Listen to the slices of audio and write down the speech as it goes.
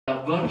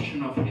version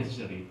of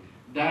history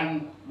than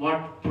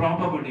what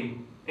probably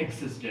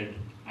existed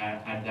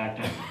at that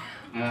time.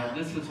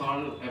 This is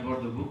all about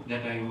the book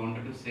that I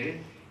wanted to say.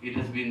 It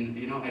has been,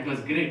 it was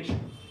great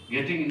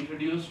getting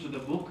introduced to the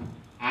book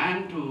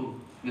and to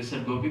Mr.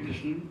 Gopi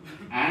Krishnan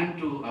and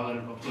to our,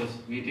 of course,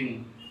 meeting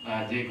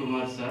Jay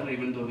Kumar sir,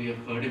 even though we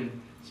have heard him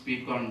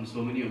speak on so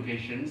many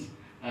occasions.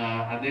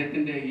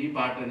 അദ്ദേഹത്തിൻ്റെ ഈ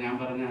പാട്ട് ഞാൻ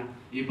പറഞ്ഞ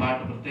ഈ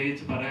പാട്ട്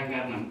പ്രത്യേകിച്ച് പറയാൻ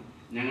കാരണം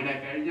ഞങ്ങളുടെ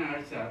കഴിഞ്ഞ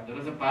ആഴ്ച there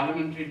was a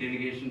parliamentary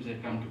delegation that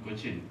come to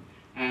Cochin,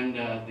 and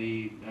the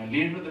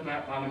leader of the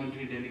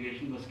parliamentary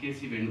delegation was K.C.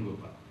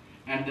 Venugopal,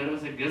 and there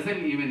was a ghazal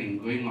evening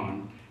going on,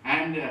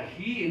 and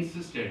he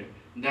insisted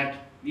that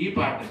ഈ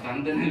പാട്ട്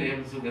ചന്ദനലേവ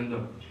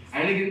സുഗന്ധം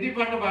അയാൾ ഹിന്ദി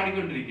പാട്ട്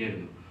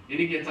പാടിക്കൊണ്ടിരിക്കുകയായിരുന്നു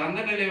എനിക്ക്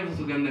ചന്ദനലേവ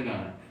സുഗന്ധം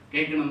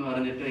കേൾക്കണം എന്ന്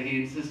പറഞ്ഞിട്ട് he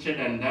insisted,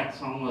 and that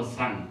song was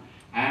sung.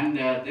 And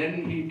then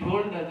he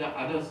told the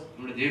others,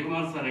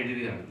 Jaykumar sir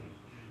എഴുതിയതാണ്.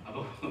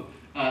 അപ്പോൾ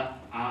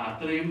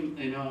അത്രയും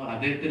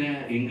അദ്ദേഹത്തിന്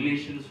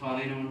ഇംഗ്ലീഷിൽ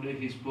സ്വാധീനമുണ്ട്.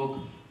 He spoke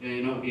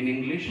in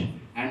English,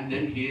 and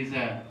then he is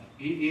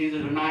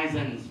a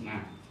Renaissance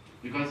man,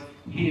 because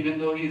even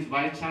though he is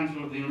vice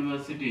chancellor of the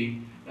university,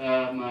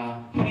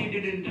 he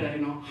didn't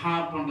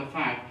harp on the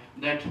fact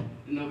that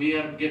we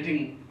are getting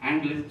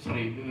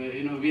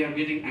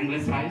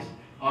anglicized,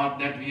 or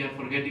that we are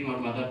forgetting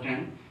our mother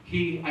tongue.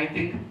 I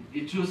think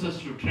he chooses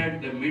to tread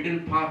the middle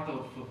path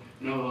of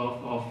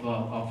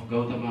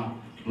Gautama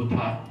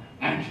Buddha,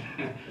 and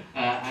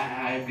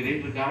I have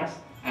great regards.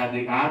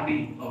 The RD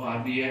of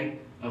RBI,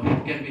 who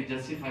can be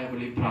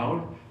justifiably proud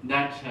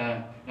that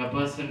a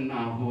person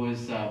who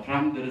is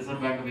from the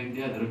Reserve Bank of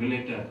India, the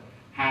regulator,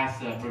 has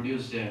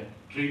produced a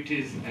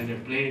treatise and a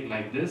play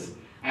like this.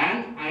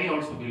 And I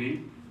also believe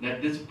that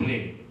this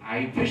play, I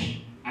wish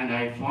and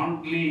I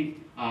fondly,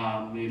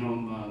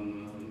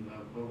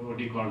 what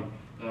do you call it?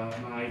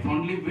 I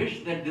fondly wish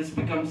that this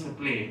becomes a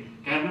play.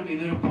 Karanam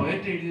idoru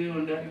poet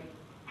ezhudiyonde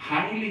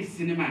highly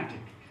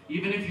cinematic.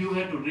 Even if you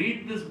were to read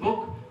this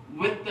book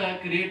with a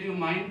creative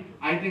mind,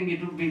 I think it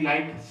would be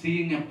like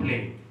seeing a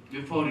play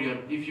before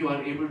if you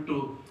are able to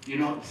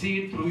see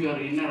it through your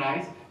inner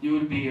eyes, you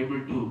will be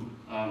able to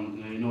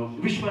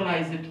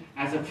visualize it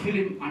as a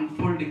film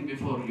unfolding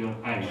before your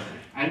eyes.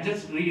 I'll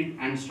just read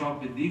and stop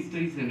with these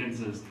 3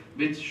 sentences,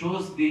 which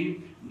shows the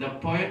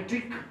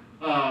poetic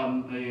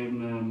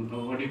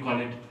what do you call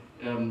it,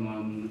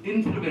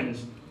 influence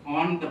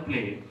on the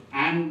play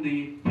and the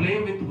play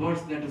with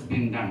words that has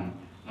been done.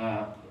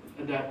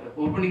 The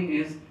opening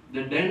is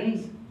the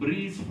dense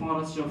breeze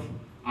forest of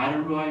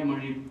Arulvai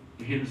Mali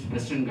Hills,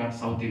 Western Ghats,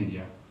 South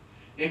India.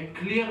 A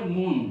clear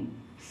moon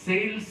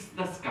sails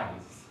the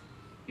skies.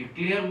 A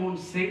clear moon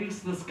sails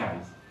the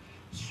skies.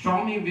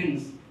 Stormy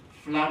winds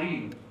flurry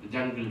the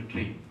jungle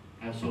tree.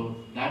 So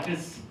that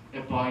is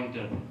a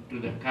pointer to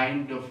the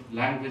kind of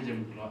language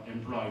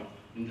employed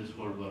in this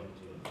whole world.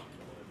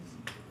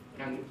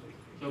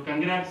 So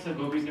congrats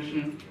Gopi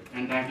Krishnan,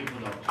 and thank you for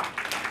the opportunity.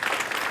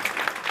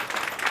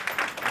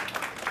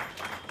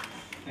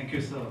 Thank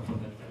you, sir, for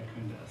that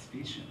eloquent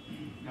speech.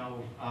 Now,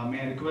 may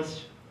I request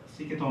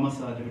C.K. Thomas,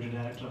 Deputy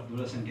Director of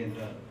Doordarshan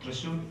Kendra,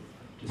 Thrissur,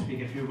 to speak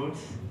a few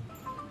words.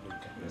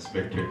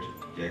 Respected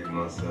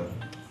Jaykumar sir,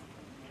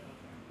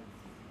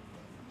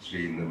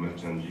 Sri Nirmal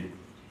Chandji,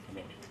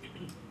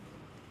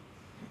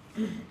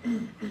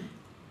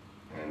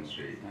 and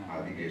Sri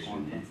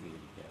Adikeshanji,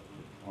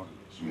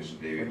 Mr.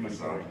 David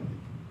Prasad,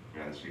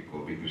 and Sri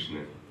Gopi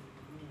Krishnan,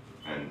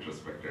 and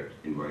respected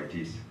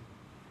invitees.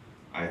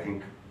 I think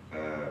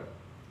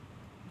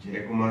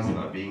Jaykumar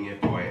sir, being a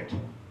poet,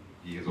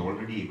 he has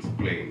already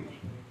explained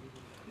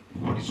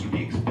what is to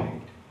be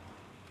explained.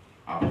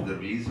 After the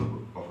release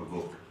of a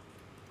book,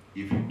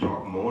 if you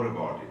talk more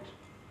about it,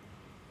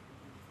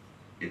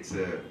 it's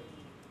a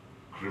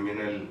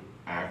criminal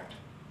act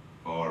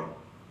or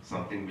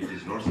something which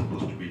is not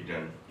supposed to be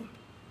done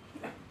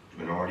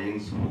to an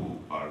audience who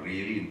are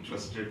really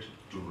interested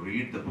to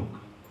read the book,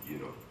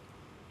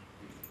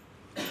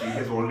 He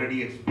has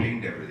already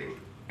explained everything,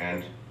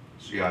 and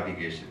Sri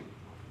Adikeshan.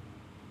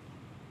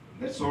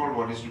 That's all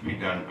what is to be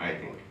done, I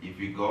think. If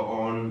we go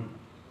on,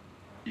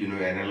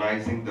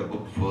 analyzing the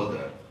book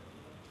further,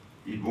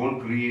 it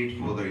won't create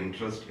further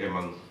interest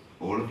among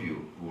all of you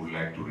who would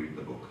like to read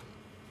the book.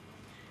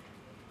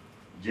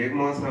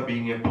 Jaykumar sir,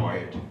 being a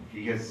poet,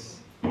 he has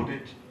put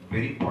it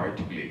very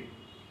poetically,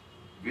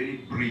 very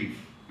brief,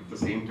 at the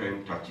same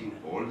time touching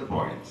all the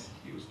points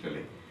he was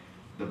telling.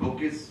 The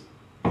book is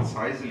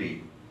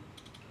precisely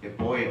a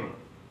poem,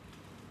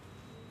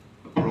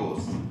 a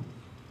prose,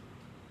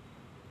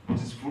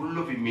 which is full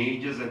of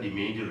images and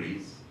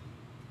imageries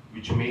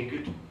which make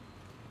it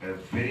a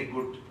very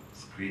good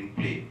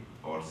screenplay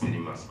or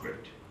cinema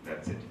script.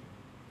 That's it.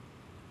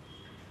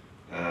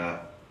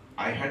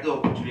 I had the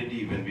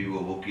opportunity when we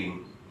were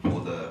working for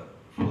the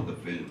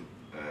film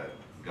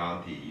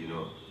Gandhi,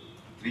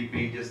 3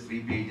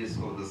 pages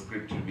of the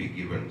script will be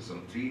given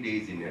some 3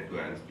 days in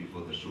advance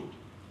before the shoot.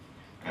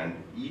 And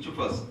each of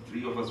us,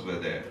 3 of us were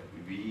there.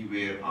 We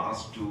were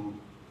asked to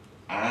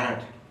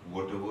add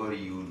whatever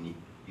you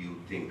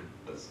think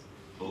was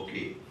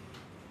okay,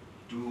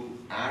 to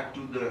add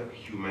to the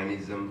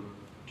humanism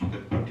to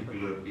that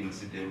particular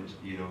incident,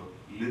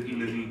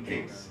 little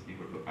things you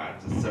got to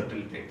add, the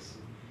subtle things.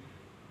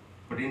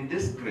 But in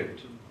this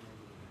script,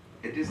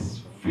 it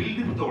is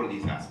filled with all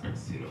these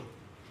aspects,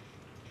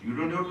 You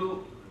don't have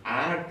to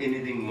add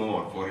anything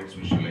more for its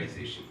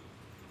visualization.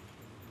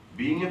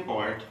 Being a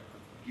poet,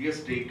 he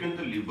has taken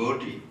the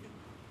liberty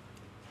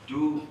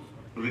to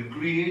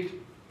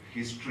recreate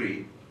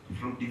history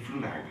from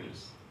different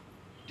angles,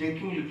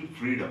 taking little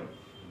freedom.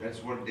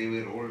 That's what they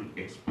were all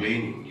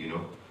explaining,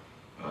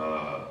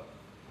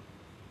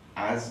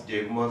 As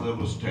Jagmaza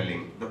was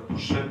telling, the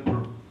push and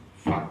pull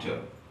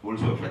factor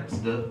also affects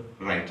the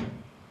writer.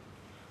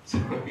 So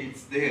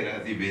it's there,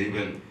 as he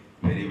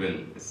very well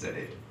said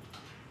it.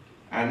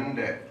 And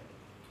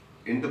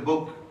in the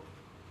book,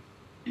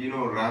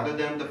 rather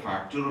than the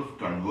factor of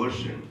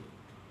conversion,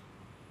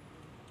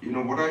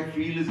 what I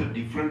feel is a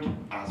different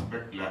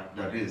aspect,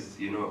 that is,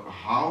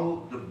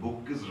 how the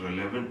book is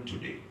relevant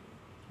today.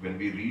 When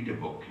we read a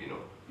book,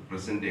 the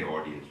present day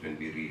audience, when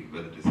we read,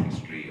 whether it is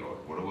history or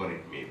whatever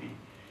it may be,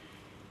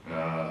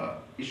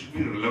 it should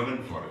be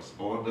relevant for us,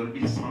 or there will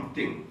be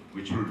something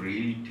which will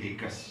really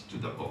take us to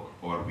the book,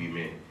 or we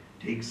may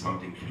take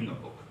something from the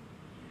book.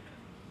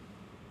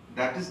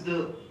 That is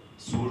the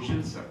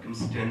social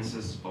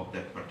circumstances of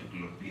that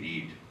particular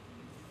period,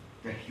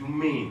 the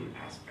humane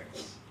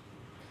aspects.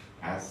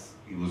 As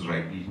he was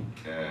rightly,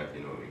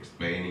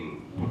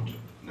 explaining what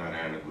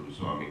Narayana Guru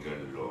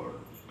Swamigal or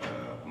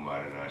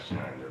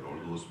Kumaranashan and all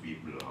those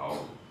people,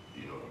 how,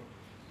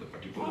 the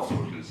particular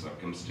social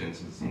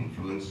circumstances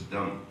influence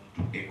them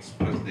to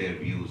express their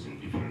views in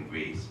different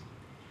ways.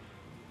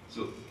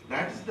 So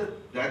that's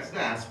the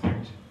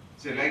aspect.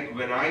 So like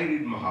when I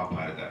read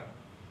Mahabharata,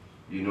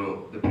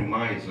 the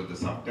premise or the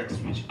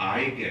subtext which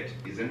I get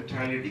is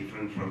entirely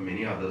different from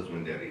many others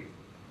when they read.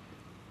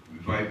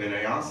 When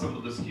I ask some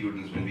of the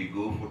students, when we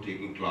go for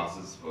taking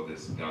classes for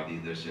this Gandhi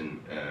Darshan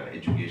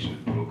educational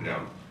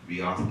program,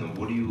 we ask them,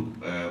 what do you,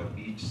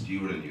 each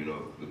student,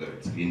 whether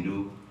it's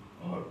Hindu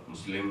or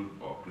Muslim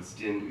or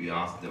Christian, we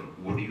ask them,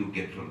 what do you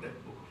get from that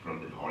book, from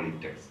the holy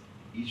text,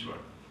 each one.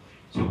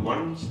 So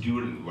one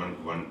student,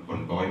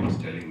 one boy was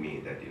telling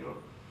me that,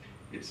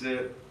 it's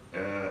an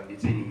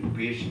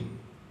invocation,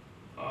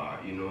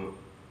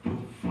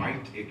 to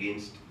fight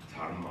against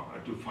dharma,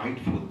 to fight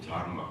for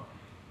dharma.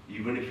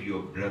 Even if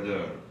your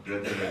brother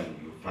and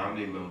your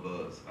family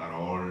members are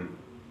all,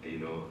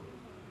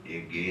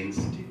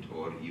 against it,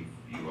 or if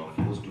you are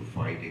forced to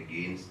fight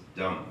against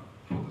them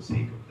for the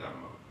sake of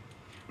dharma.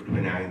 But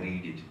when I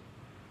read it,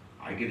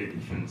 I get a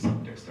different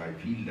subtext. I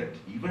feel that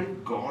even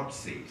if God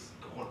says,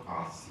 God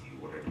asks you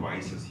or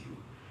advises you,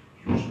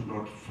 you should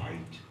not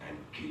fight and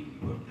kill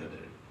your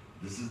brother.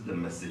 This is the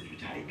message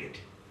which I get.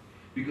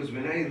 Because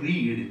when I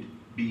read it,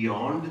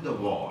 beyond the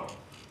war,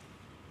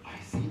 I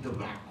see the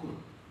vacuum.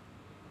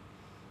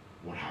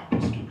 What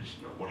happens to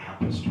Krishna? What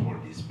happens to all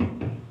these people?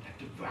 That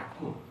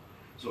vacuum.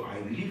 So I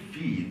really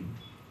feel,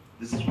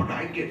 this is what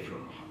I get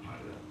from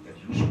Mahabharata, that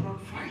you should not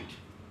fight.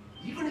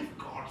 Even if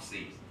God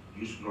says,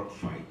 you should not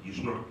fight, you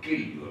should not kill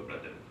your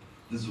brother.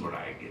 This is what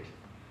I get.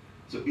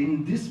 So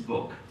in this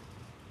book,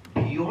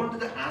 beyond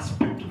the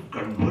aspect of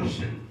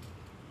conversion,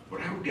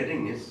 what I'm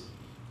getting is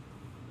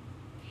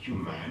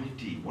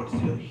humanity. What's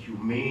your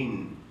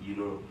humane,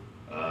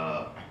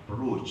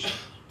 approach?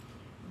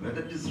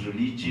 Whether it is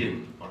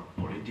religion or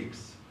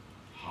politics,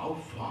 how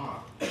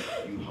far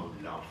you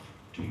have love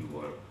to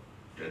your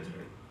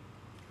brethren.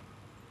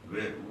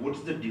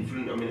 What's the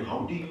difference? How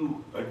do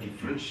you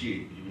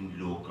differentiate between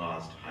low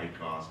caste, high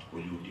caste,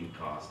 polluting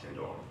caste and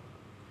all?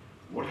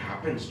 What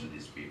happens to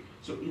these people?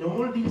 So in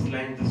all these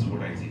lines, this is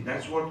what I see.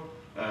 That's what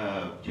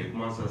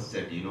Jagmasa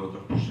said, the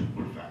push and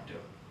pull factor.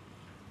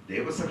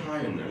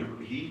 Devasahayana,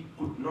 he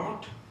could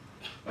not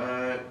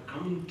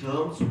come in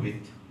terms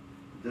with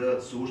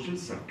the social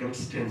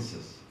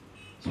circumstances.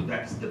 So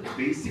that's the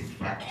basic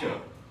factor.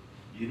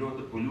 The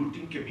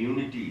polluting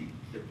community,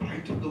 the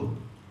plight of the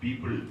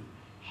people,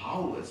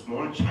 how a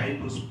small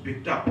child was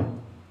picked up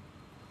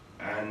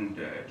and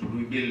to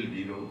rebuild,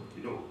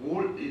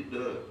 all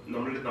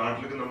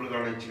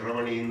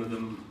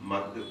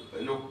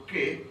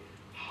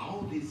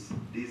how these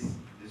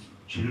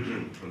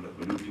children from the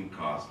polluting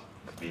caste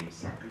is being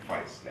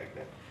sacrificed like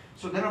that.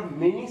 So there are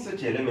many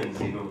such elements,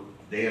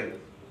 there.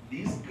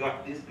 This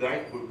guy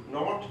could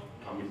not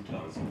come in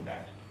terms with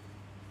that.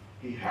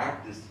 He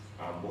had this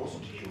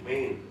most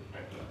humane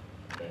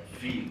that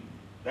feel.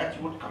 That's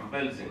what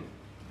compels him.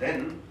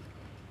 Then,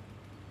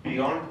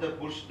 beyond the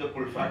push, the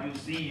pull fact, you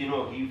see,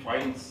 he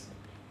finds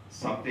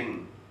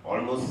something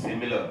almost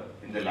similar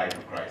in the life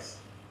of Christ.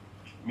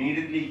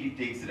 Immediately he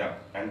takes it up,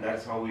 and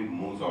that's how he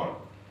moves on.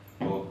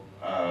 So,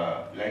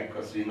 like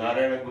Sri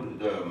Narayana Guru,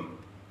 the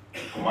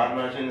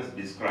Kumaranashan is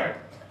described.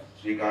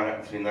 Sri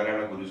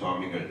Narayana Guru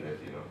Swamigal,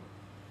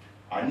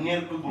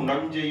 Anyarku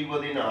gunam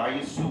jeyvadina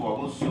ayissu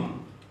avusum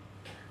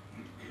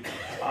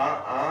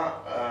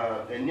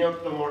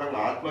Enyaptamodang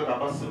atma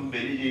tapassum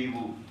beli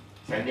jeyvu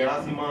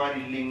Sanyasimar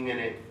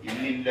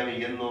illilla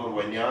miyannor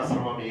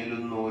vanyasama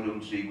melunnorum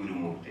Sri Guru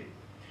Murti.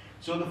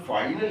 So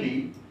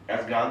finally,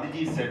 as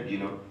Gandhiji said,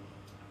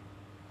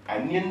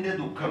 Anyanda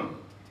Dukham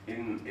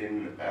in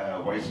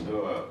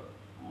Vaishnava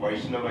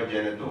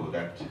Janado,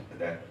 that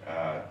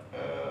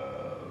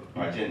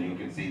bhajan, you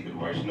can see that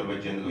Vaishnava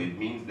Janado, it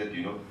means that,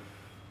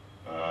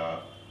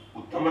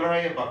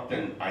 Uttamanaya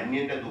Bhaktan,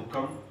 Anyanda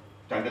Dukham,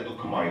 Tanda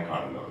Dukhamaya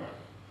Karanavana.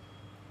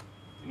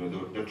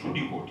 The true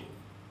devotee.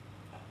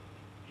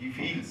 He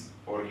feels,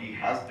 or he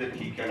has that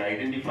he can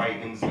identify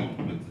himself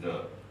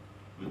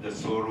with the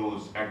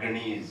sorrows,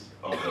 agonies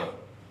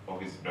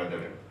of his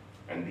brethren,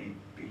 and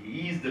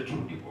he is the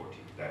true devotee.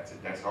 That's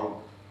it. That's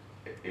how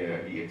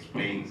he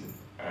explains it,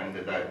 and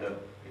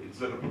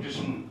it's a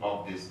repetition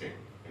of this thing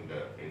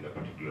in the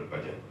particular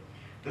bhajan.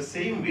 The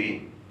same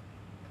way,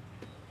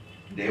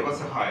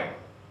 Devasahaya.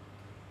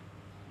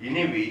 In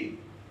a way,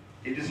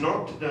 it is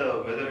not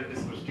whether it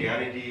is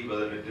Christianity,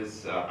 whether it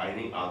is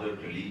any other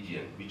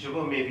religion,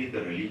 whichever may be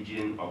the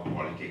religion or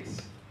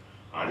politics,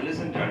 unless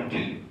and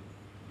until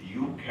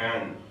you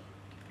can,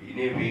 in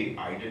a way,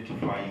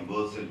 identify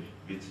yourself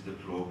with the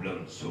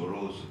problems,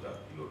 sorrows of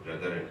your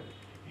brethren,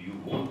 you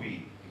won't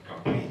be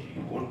complete,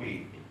 you won't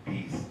be in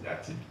peace,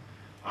 that's it.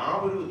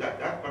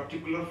 That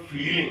particular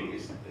feeling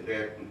is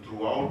there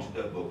throughout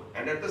the book.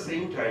 And at the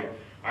same time,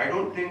 I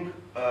don't think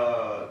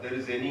there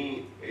is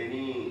any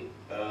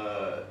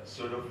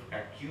sort of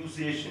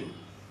accusation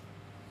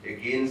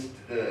against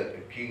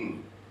the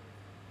king,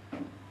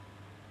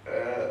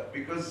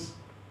 because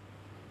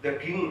the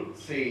king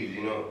says,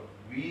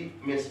 we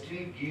may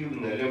still give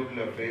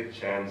Nalampal a fair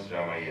chance,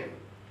 Ramayan.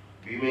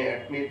 We may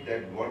admit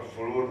that what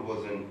followed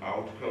was an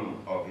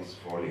outcome of his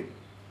folly.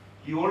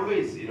 He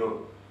always,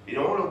 in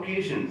all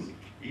occasions,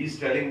 he is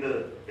telling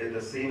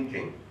the same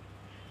thing.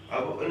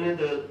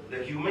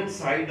 The human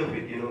side of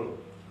it,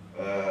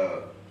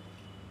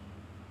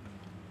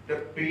 the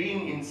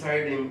pain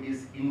inside him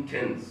is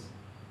intense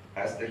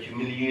as the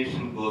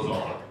humiliation goes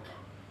on.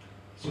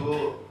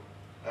 So,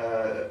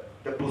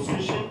 the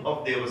position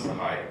of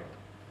Devasahaya,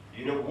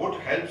 what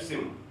helps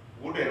him,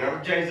 what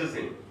energizes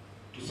him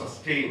to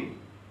sustain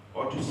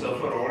or to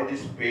suffer all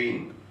this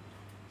pain.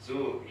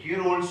 So,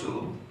 here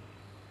also,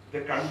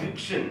 the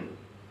conviction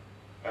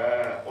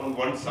on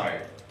one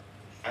side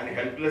and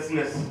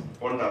helplessness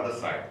on the other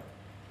side.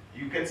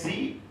 You can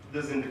see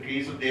this in the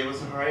case of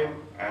Devasahaya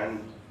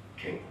and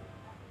king.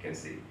 You can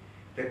see.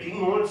 The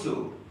king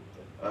also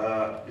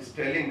is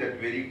telling that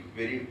very,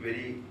 very,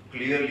 very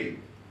clearly.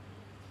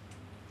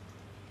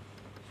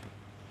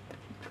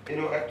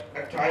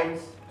 At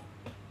times,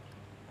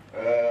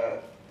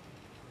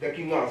 the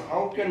king asks,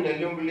 how can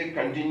Nalampal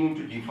continue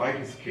to defy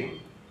his king?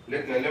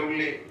 Let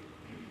Nalampal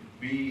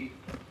be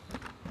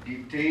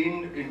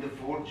detained in the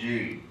fort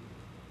jail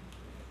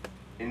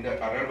in the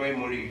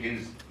Aralvaimozhi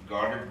hills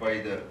guarded by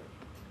the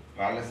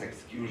palace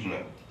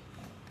executioner.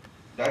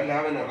 That will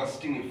have an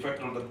arresting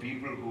effect on the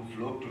people who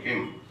flock to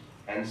him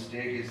and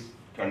stay his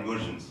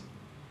conversions.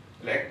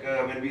 Like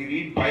when we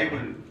read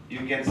Bible,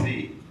 you can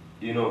see,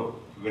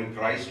 when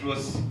Christ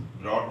was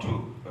brought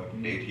to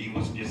date, he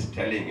was just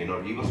telling,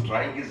 he was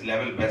trying his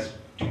level best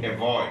to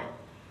avoid.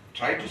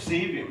 Try to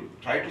save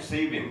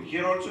him.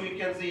 Here also you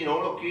can see in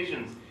all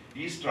occasions,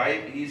 he's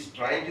trying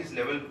his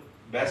level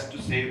best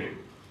to save him.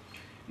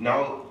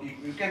 Now,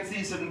 you can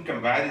see certain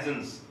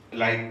comparisons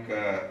like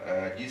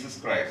Jesus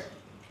Christ.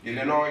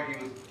 Illinois,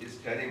 is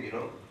telling,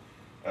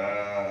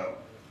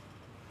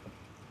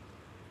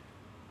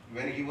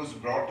 when he was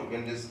brought to,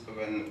 when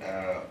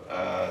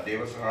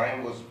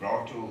Devasahaya was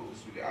brought to,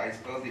 I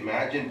suppose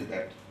imagined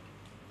that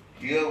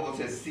here was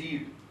a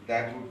seed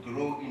that would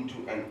grow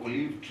into an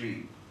olive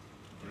tree,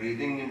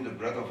 breathing in the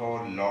breath of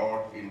our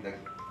Lord in the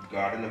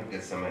Garden of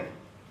Gethsemane.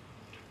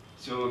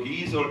 So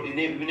he's, in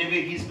a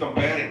way, he's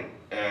comparing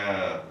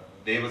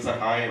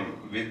Devasahaya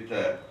with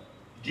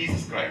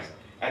Jesus Christ.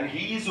 And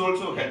he is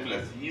also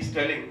helpless. He is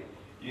telling,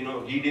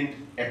 he didn't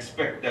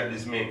expect that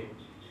this may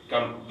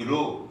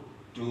grow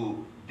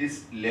to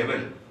this level.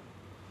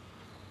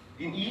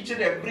 In each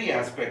and every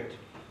aspect,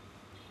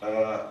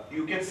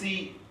 you can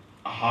see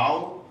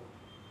how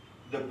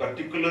the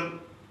particular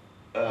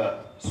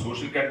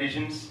social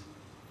conditions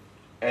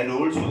and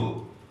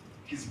also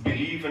his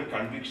belief and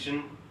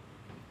conviction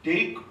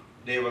take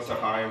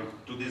Devasahaya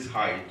to this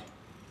height,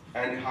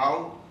 and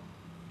how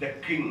the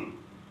king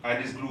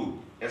and his group,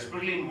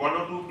 especially in one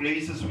or two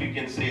places we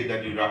can say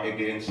that you are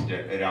against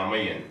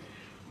Ramayan.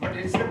 But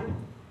it's a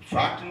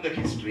fact in the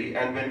history,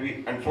 and when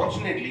we,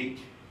 unfortunately,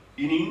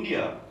 in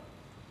India,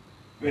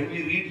 when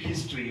we read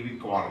history, we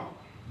quarrel.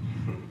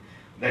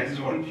 That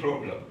is one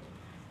problem.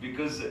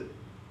 Because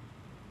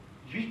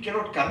we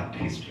cannot correct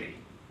history.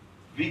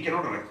 We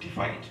cannot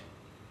rectify it.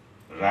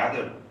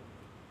 Rather,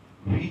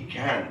 we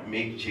can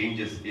make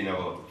changes in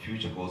our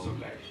future course of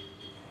life.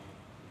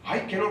 I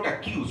cannot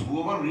accuse,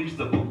 whoever reads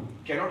the book,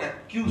 cannot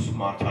accuse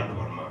Marthanda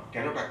Varma,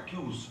 cannot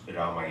accuse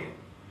Ramayana.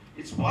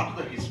 It's part of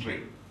the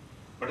history.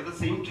 But at the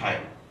same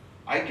time,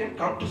 I can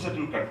come to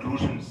certain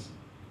conclusions.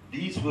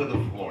 These were the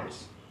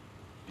faults.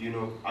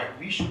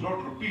 We should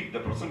not repeat. The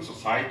present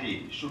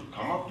society should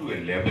come up to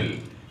a level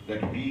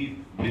that we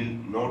will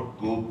not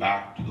go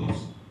back to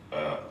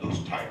those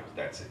times.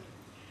 That's it.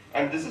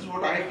 And this is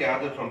what I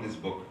gathered from this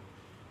book.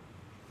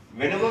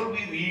 whenever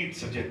we read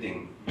such a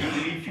thing, we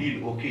really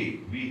feel, okay,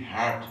 we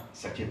had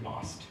such a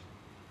past.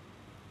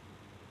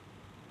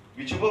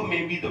 Whichever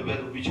may be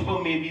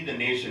the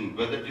nation,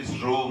 whether it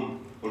is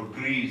Rome or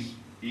Greece,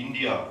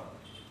 India,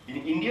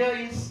 India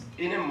is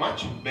in a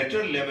much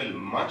better level,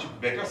 much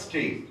better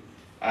state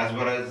as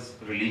far as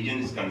religion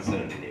is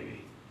concerned in a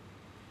way.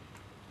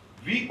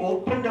 We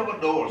opened our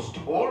doors to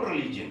all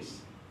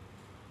religions.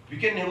 We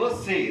can never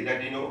say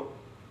that,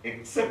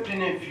 except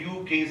in a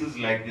few cases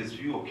like this,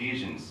 few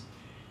occasions,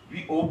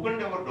 we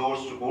opened our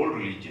doors to all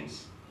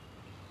religions.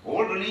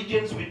 All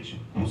religions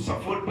who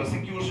suffered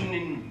persecution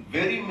in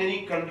very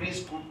many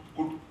countries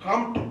could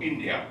come to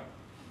India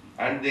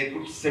and they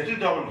could settle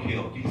down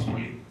here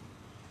peacefully.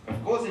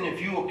 Of course, in a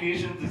few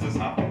occasions this has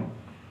happened.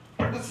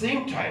 But at the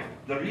same time,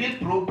 the real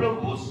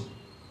problem was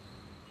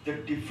the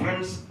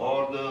difference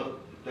or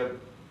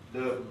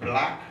the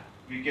black,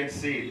 we can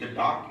say, the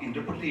dark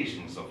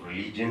interpretations of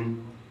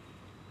religion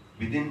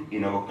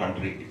in our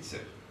country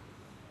itself.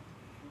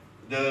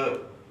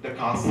 The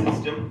caste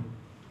system,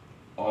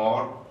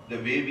 or the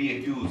way we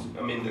accuse,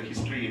 the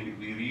history,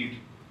 we read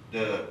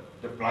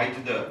the plight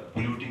of the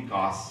polluting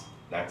castes,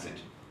 that's it.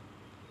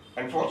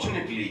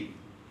 Unfortunately,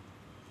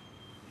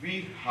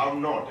 we have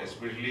not,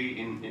 especially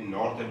in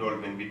North and all,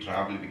 when we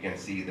travel, we can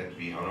see that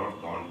we have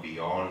not gone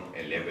beyond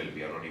a level,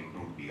 we have not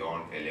improved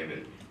beyond a level,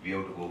 we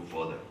have to go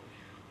further.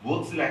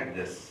 Works like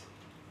this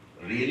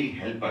really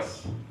help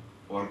us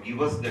or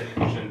give us that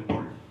push and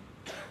pull,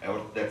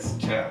 or that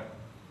stir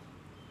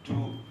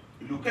to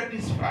look at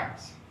these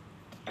facts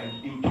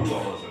and improve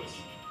ourselves.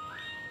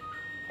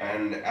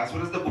 And as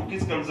far as the book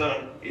is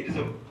concerned, it is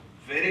a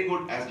very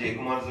good, as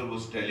Jayakumar sir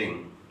was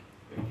telling,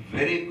 a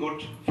very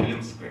good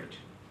film script.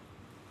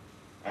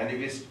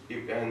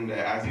 And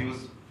as he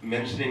was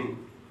mentioning,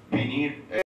 we need